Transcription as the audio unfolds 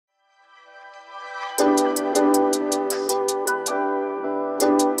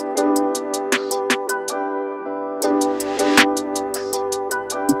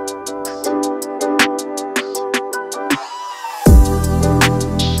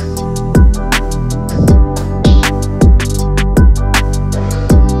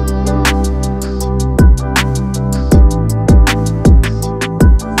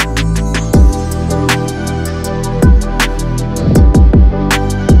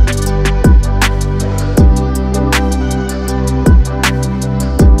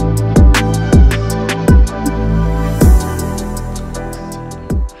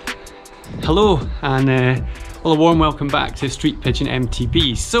Hello and well, a warm welcome back to Street Pigeon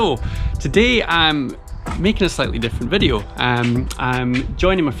MTB. So today I'm making a slightly different video. I'm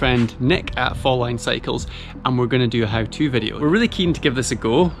joining my friend Nick at Fall Line Cycles and we're going to do a how-to video. We're really keen to give this a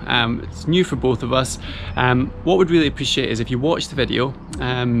go. It's new for both of us. What we'd really appreciate is if you watch the video,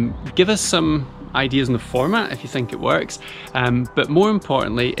 give us some ideas on the format if you think it works, but more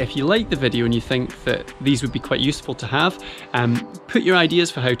importantly, if you like the video and you think that these would be quite useful to have, put your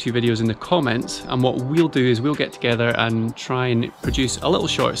ideas for how-to videos in the comments, and what we'll do is we'll get together and try and produce a little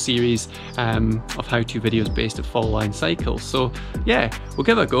short series of how-to videos based at Fall Line Cycles. So yeah, we'll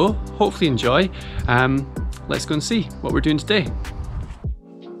give it a go, hopefully enjoy. Let's go and see what we're doing today.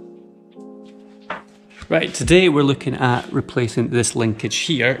 Right, today we're looking at replacing this linkage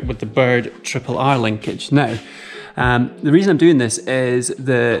here with the Bird RRR linkage. Now, the reason I'm doing this is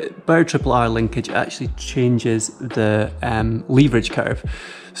the Bird RRR linkage actually changes the leverage curve.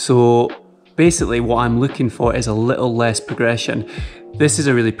 So basically what I'm looking for is a little less progression. This is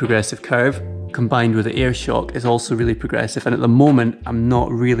a really progressive curve, combined with the air shock is also really progressive, and at the moment I'm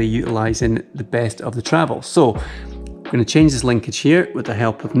not really utilising the best of the travel. So I'm going to change this linkage here with the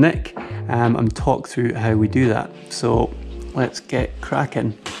help of Nick and talk through how we do that. So let's get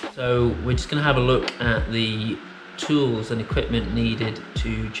cracking. So we're just going to have a look at the tools and equipment needed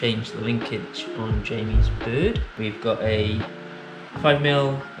to change the linkage on Jamie's Bird. We've got a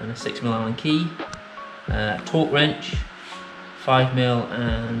 5mm and a 6mm Allen key, torque wrench, 5mm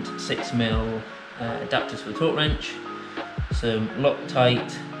and 6mm adapters for the torque wrench, some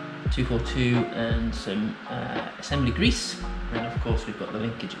Loctite 242 and some assembly grease, and of course we've got the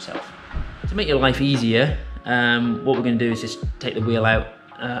linkage itself. To make your life easier, what we're going to do is just take the wheel out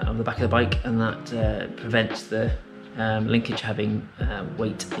of the back of the bike, and that prevents the linkage having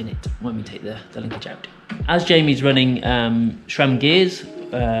weight in it when we take the linkage out. As Jamie's running SRAM gears,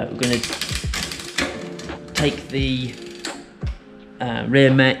 we're going to take the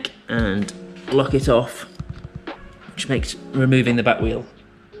rear mech and lock it off, which makes removing the back wheel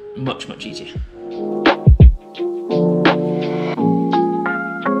much easier.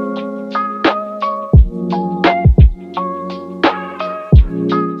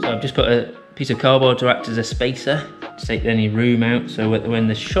 So I've just got a piece of cardboard to act as a spacer to take any room out, so when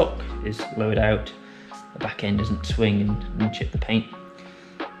the shock is lowered out, the back end doesn't swing and chip the paint.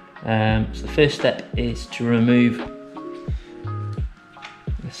 So the first step is to remove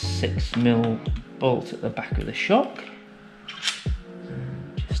the 6mm bolt at the back of the shock.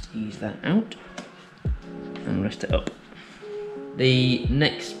 Ease that out and rest it up. The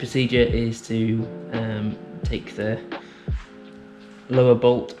next procedure is to take the lower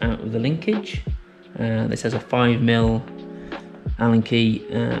bolt out of the linkage. This has a 5mm Allen key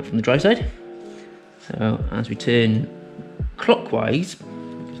from the drive side. So as we turn clockwise,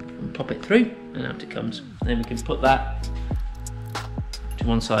 pop it through and out it comes. Then we can put that to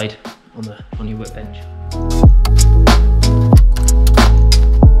one side on your workbench.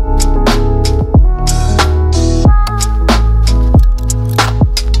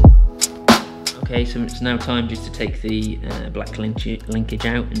 Okay, so it's now time just to take the black linkage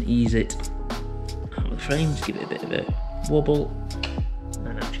out and ease it out of the frame, just give it a bit of a wobble,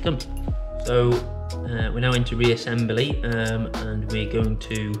 and out it comes. So we're now into reassembly, and we're going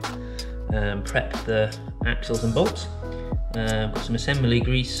to prep the axles and bolts. I've got some assembly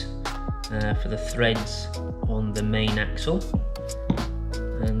grease for the threads on the main axle,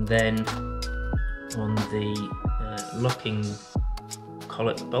 and then on the locking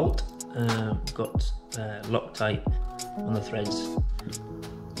collet bolt, we've got Loctite on the threads.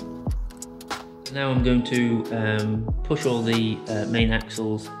 Now I'm going to push all the main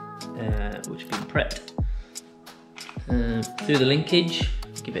axles which have been prepped through the linkage,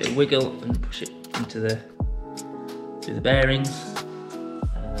 give it a wiggle and push it into through the bearings.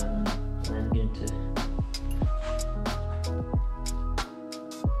 And I'm going to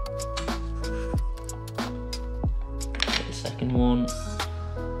get the second one.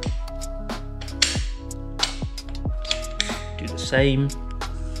 Do the same.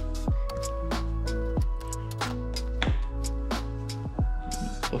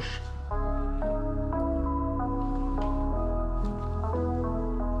 Push.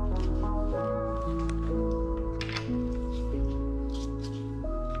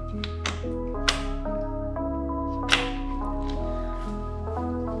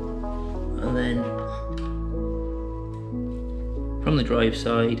 And then from the drive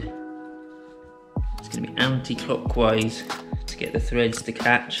side, it's going to be anti-clockwise to get the threads to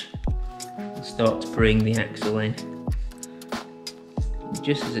catch and start to bring the axle in. And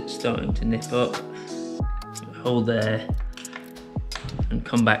just as it's starting to nip up, hold there and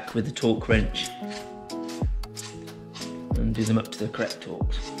come back with the torque wrench and do them up to the correct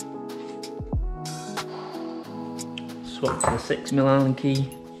torques. Swap to the 6mm Allen key,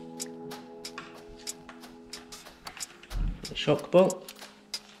 the shock bolt.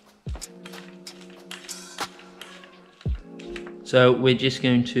 So we're just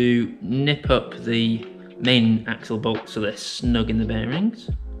going to nip up the main axle bolts so they're snug in the bearings,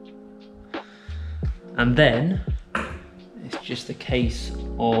 and then it's just a case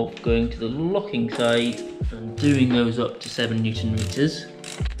of going to the locking side and doing those up to 7 Newton meters.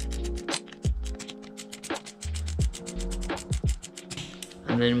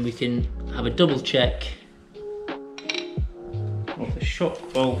 And then we can have a double check of the shock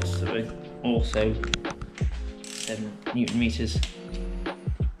bolts that are also 7 Newton meters.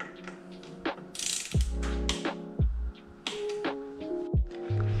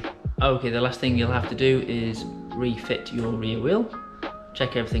 Okay, the last thing you'll have to do is refit your rear wheel.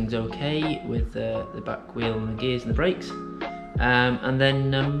 Check everything's okay with the back wheel and the gears and the brakes. And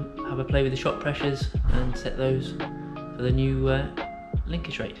then have a play with the shock pressures and set those for the new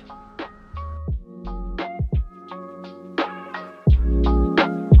linkage rate.